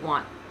don't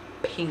want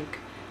pink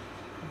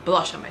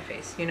blush on my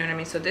face, you know what I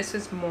mean? So this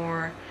is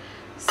more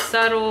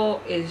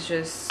subtle, is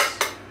just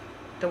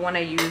the one I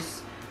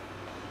use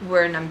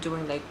when I'm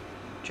doing like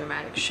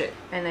dramatic shit.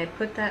 And I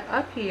put that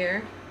up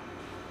here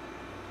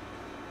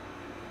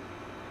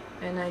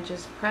and I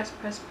just press.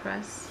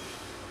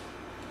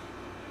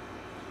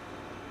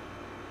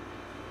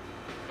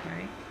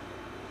 Right,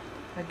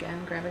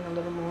 again grabbing a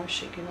little more,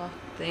 shaking off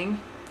the thing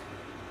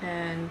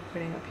and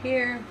putting up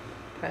here,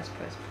 press.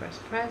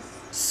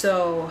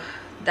 So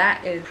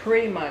that is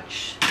pretty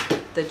much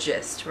the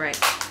gist, right?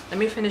 Let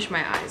me finish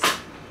my eyes.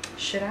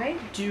 Should I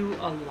do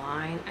a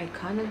line? I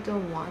kind of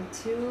don't want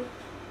to,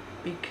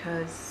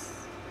 because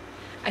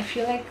I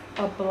feel like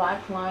a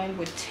black line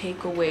would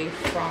take away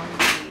from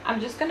the...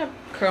 I'm just gonna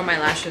curl my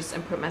lashes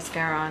and put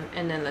mascara on,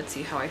 and then let's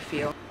see how I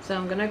feel. So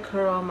I'm gonna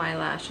curl my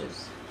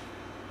lashes.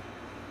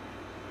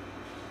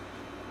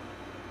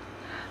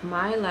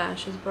 My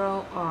lashes,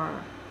 bro,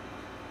 are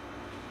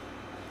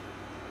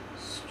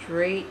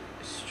straight.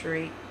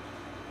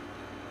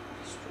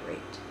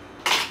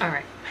 All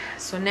right,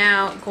 so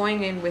now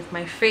going in with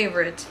my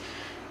favorite,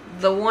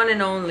 the one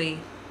and only,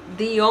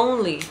 the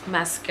only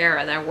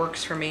mascara that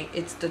works for me.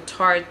 It's the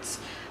Tarte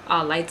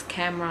Lights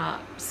Camera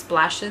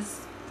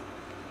Splashes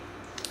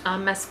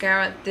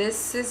mascara.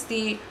 This is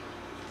the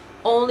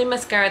only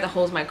mascara that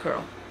holds my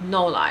curl,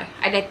 no lie.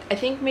 I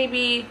think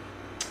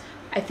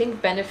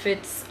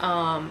Benefit's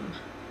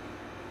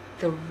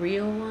the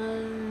real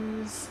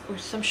ones or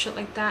some shit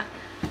like that.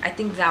 I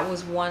think that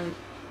was one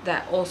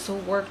that also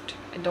worked.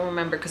 I don't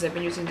remember because I've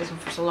been using this one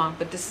for so long,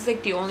 but this is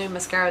like the only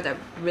mascara that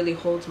really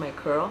holds my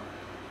curl.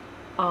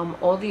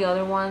 All the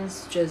other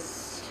ones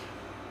just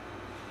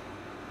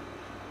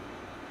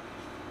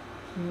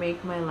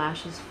make my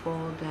lashes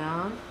fall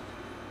down,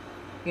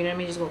 you know what I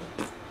mean, just go.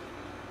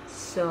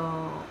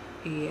 So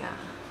yeah,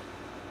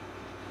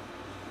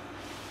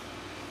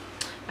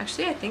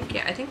 actually I think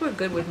we're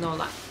good with no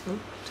line.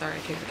 Oops, sorry, I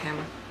kicked the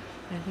camera.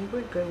 I think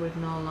we're good with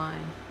no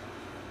line.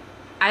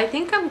 I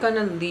think I'm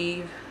gonna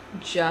leave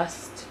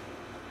just,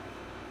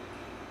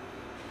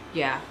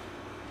 yeah,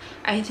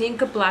 I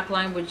think a black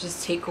line would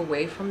just take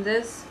away from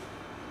this,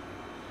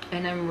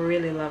 and I'm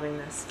really loving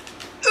this.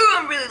 Ooh,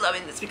 I'm really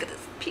loving this because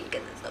it's pink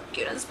and it's so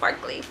cute and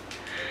sparkly.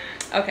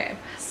 Okay,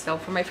 so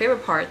for my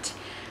favorite part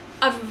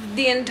of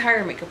the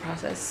entire makeup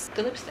process,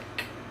 the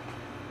lipstick.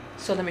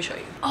 So let me show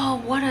you.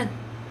 Oh, what a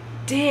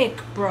dick,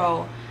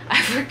 bro.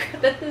 I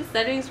forgot that the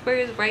setting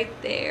spray is right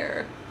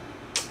there.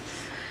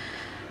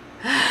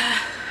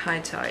 I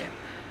tell you.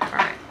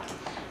 Alright,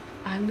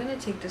 I'm gonna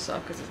take this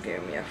off because it's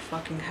giving me a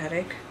fucking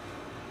headache.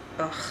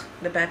 Ugh,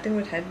 the bad thing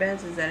with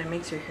headbands is that it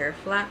makes your hair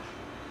flat.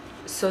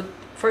 So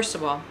first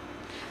of all,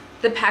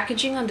 the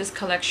packaging on this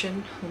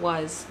collection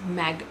was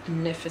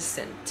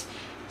magnificent,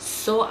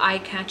 so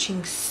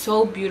eye-catching,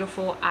 so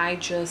beautiful. I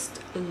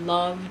just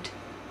loved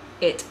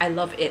it. I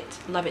love it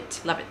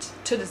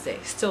to this day,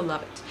 still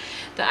love it.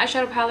 The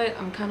eyeshadow palette,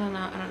 I'm kind of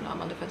not, I don't know, I'm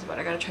on the fence about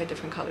it. I gotta try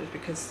different colors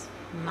because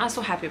I'm not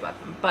so happy about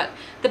them, but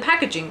the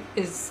packaging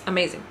is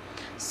amazing.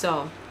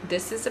 So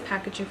this is the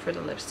packaging for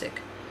the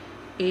lipstick.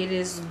 It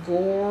is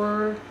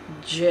gorgeous.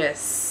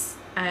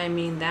 I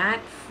mean,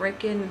 that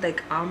freaking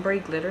like ombre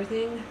glitter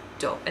thing,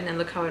 dope. And then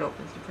look how it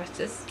opens. You press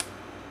this,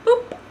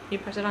 boop, you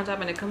press it on top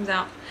and it comes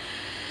out.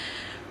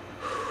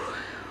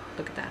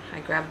 Look at that. I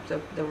grabbed the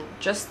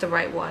just the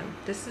right one.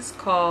 This is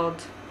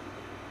called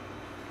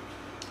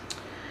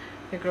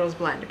Your Girl's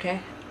Blend,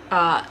 okay?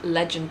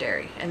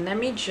 Legendary. And let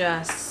me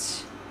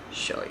just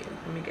show you.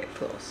 Let me get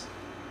close.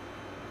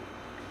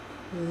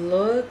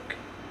 Look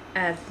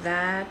at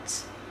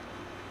that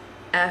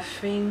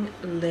effing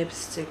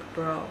lipstick,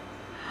 bro.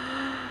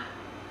 Oh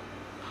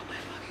my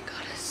fucking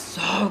god, it's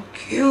so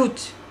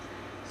cute.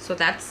 So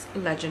that's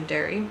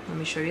Legendary. Let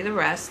me show you the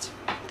rest.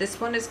 This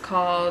one is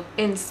called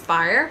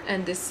Inspire,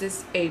 and this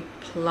is a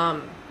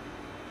plum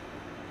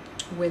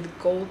with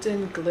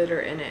golden glitter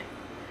in it.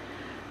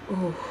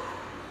 Ooh.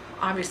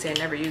 Obviously I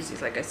never use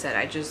these, like I said.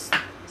 I just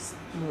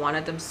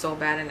wanted them so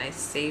bad and I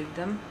saved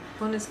them.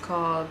 This one is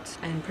called,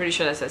 I'm pretty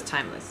sure that says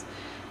Timeless.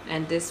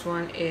 And this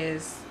one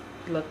is,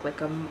 look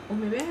like a, oh,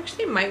 maybe I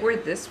actually might wear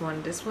this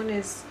one. This one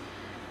is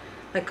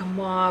like a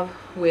mauve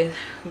with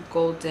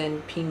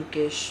golden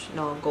pinkish,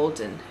 no,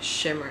 golden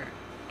shimmer.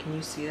 Can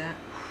you see that?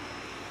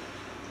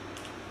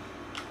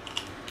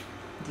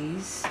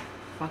 These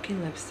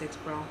fucking lipsticks,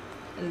 bro.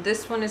 And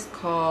this one is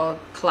called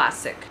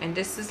Classic. And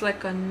this is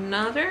like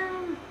another,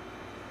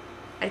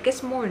 I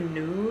guess more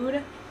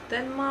nude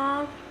than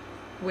mauve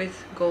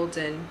with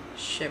golden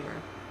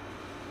shimmer.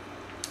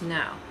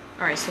 Now,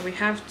 all right, so we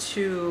have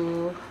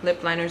two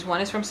lip liners.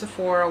 One is from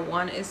Sephora,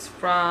 one is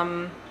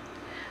from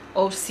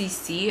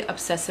OCC,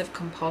 Obsessive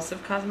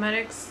Compulsive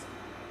Cosmetics.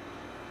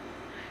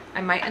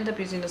 I might end up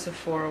using the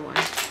Sephora one,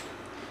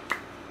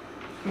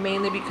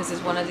 mainly because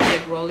it's one of the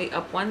like rolly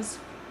up ones.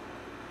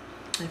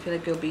 I feel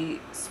like it'll be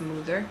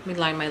smoother. Let me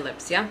line my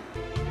lips, yeah?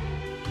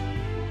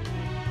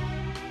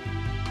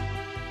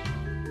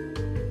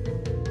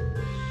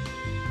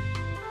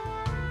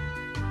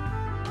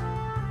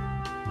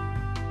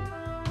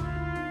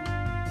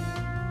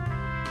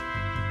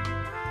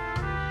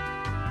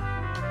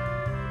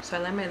 So I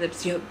line my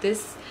lips. Yo,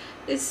 this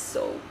is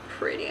so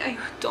pretty. I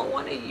don't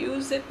want to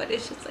use it, but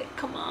it's just like,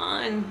 come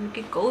on.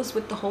 It goes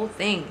with the whole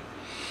thing.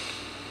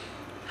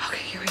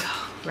 Okay, here we go.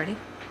 Ready?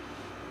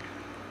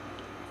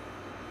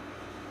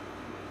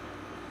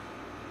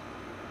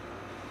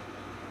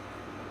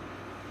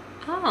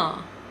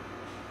 Oh.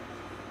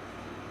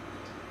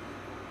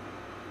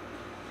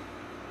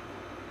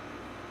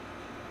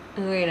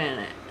 Wait a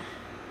minute.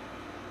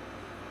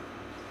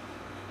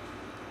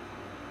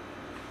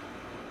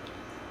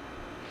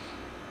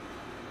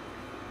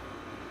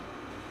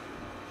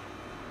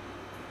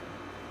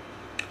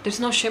 There's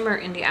no shimmer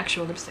in the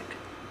actual lipstick.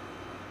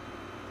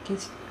 Can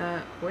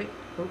you, wait.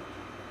 Oh.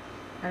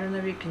 I don't know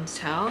if you can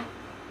tell.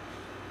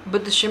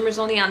 But the shimmer's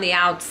only on the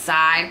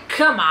outside.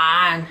 Come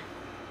on.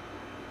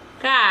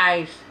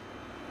 Guys.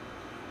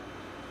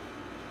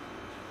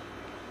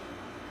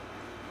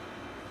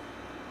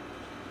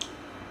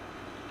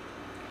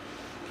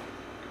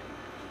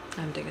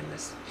 I'm digging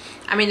this.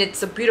 I mean,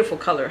 it's a beautiful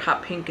color.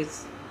 Hot pink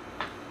is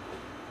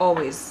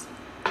always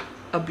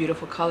a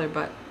beautiful color,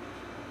 but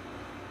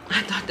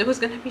I thought there was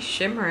gonna be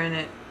shimmer in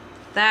it.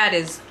 That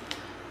is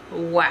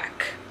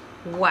whack.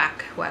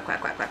 Whack, whack,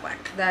 whack, whack, whack,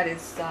 whack. That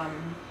is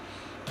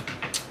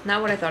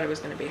not what I thought it was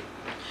gonna be.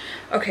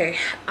 Okay,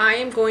 I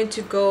am going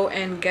to go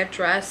and get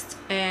dressed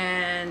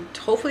and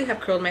hopefully have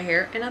curled my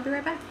hair, and I'll be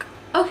right back.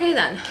 Okay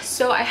then,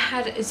 so I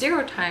had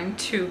zero time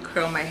to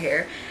curl my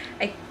hair.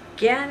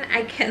 Again,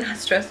 I cannot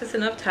stress this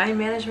enough. Time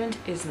management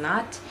is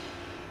not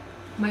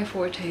my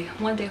forte.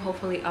 One day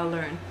hopefully I'll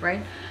learn,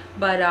 right?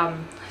 But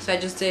so I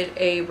just did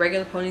a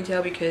regular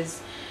ponytail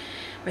because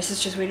my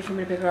sister's waiting for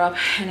me to pick her up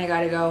and I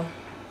gotta go.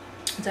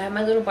 So I have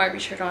my little Barbie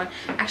shirt on.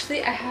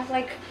 Actually, I have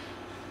like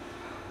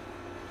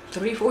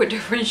 3-4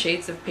 different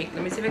shades of pink.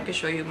 Let me see if I can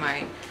show you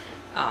my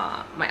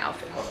my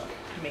outfit. Hold on.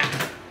 Let me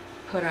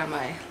put on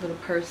my little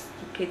purse,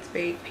 Kate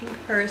Spade pink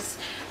purse,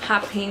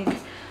 hot pink,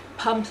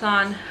 pumps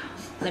on.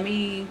 Let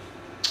me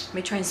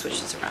try and switch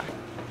this around.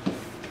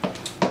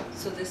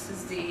 So this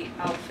is the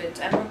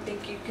outfit. I don't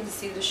think you can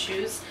see the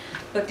shoes,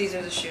 but these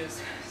are the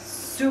shoes.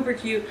 Super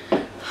cute,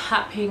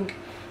 hot pink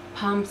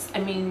pumps. I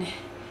mean,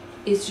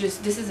 it's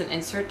just, this is an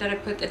insert that I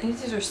put. I think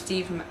these are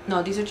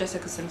no, these are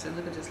Jessica Simpson.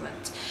 Look at this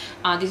lens.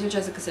 These are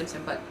Jessica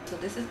Simpson, but so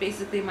this is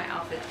basically my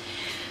outfit.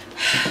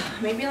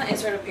 Maybe I'll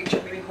insert a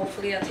picture. Maybe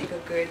hopefully I'll take a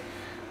good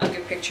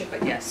picture.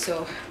 But yes,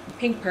 so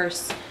pink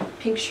purse,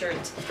 pink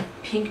shirt,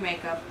 pink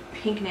makeup,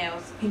 pink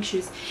nails, pink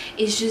shoes.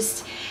 It's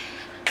just,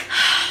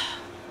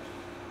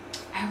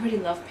 I already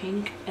love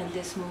pink, and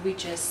this movie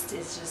just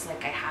is just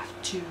like I have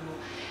to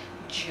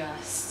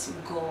just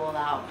go all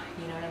out.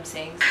 You know what I'm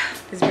saying?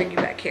 Let's bring you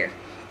back here.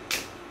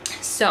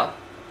 So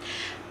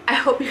I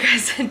hope you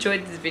guys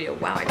enjoyed this video.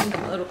 Wow, I think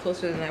I'm a little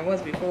closer than I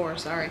was before.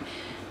 Sorry,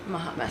 I'm a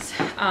hot mess.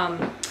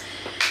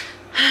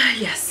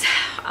 Yes.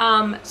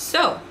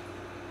 So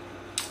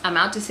I'm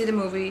out to see the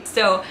movie.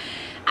 So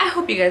I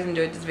hope you guys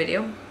enjoyed this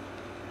video.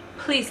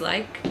 Please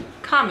like,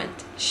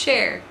 comment,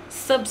 share,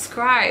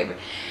 subscribe.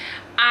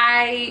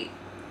 I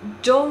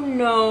don't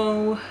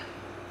know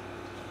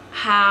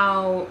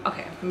how,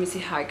 okay, let me see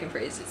how I can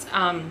phrase this.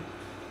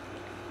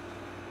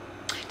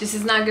 This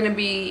is not gonna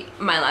be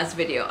my last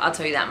video, I'll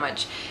tell you that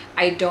much.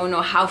 I don't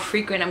know how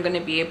frequent I'm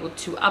gonna be able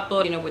to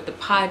upload, you know, with the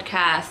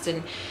podcast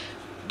and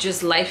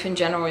just life in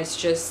general. It's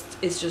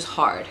just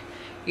hard,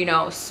 you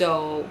know.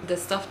 So the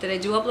stuff that I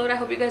do upload, I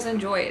hope you guys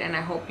enjoy it, and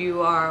I hope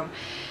you are.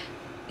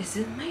 Is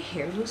it my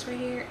hair loose right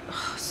here?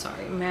 Oh,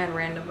 sorry, mad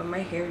random, but my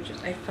hair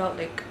just, I felt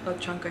like a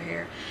chunk of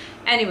hair.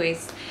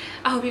 Anyways,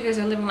 I hope you guys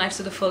are living life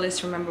to the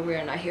fullest. Remember, we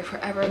are not here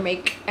forever.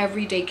 Make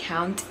every day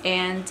count,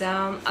 and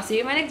I'll see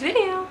you in my next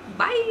video.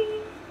 Bye.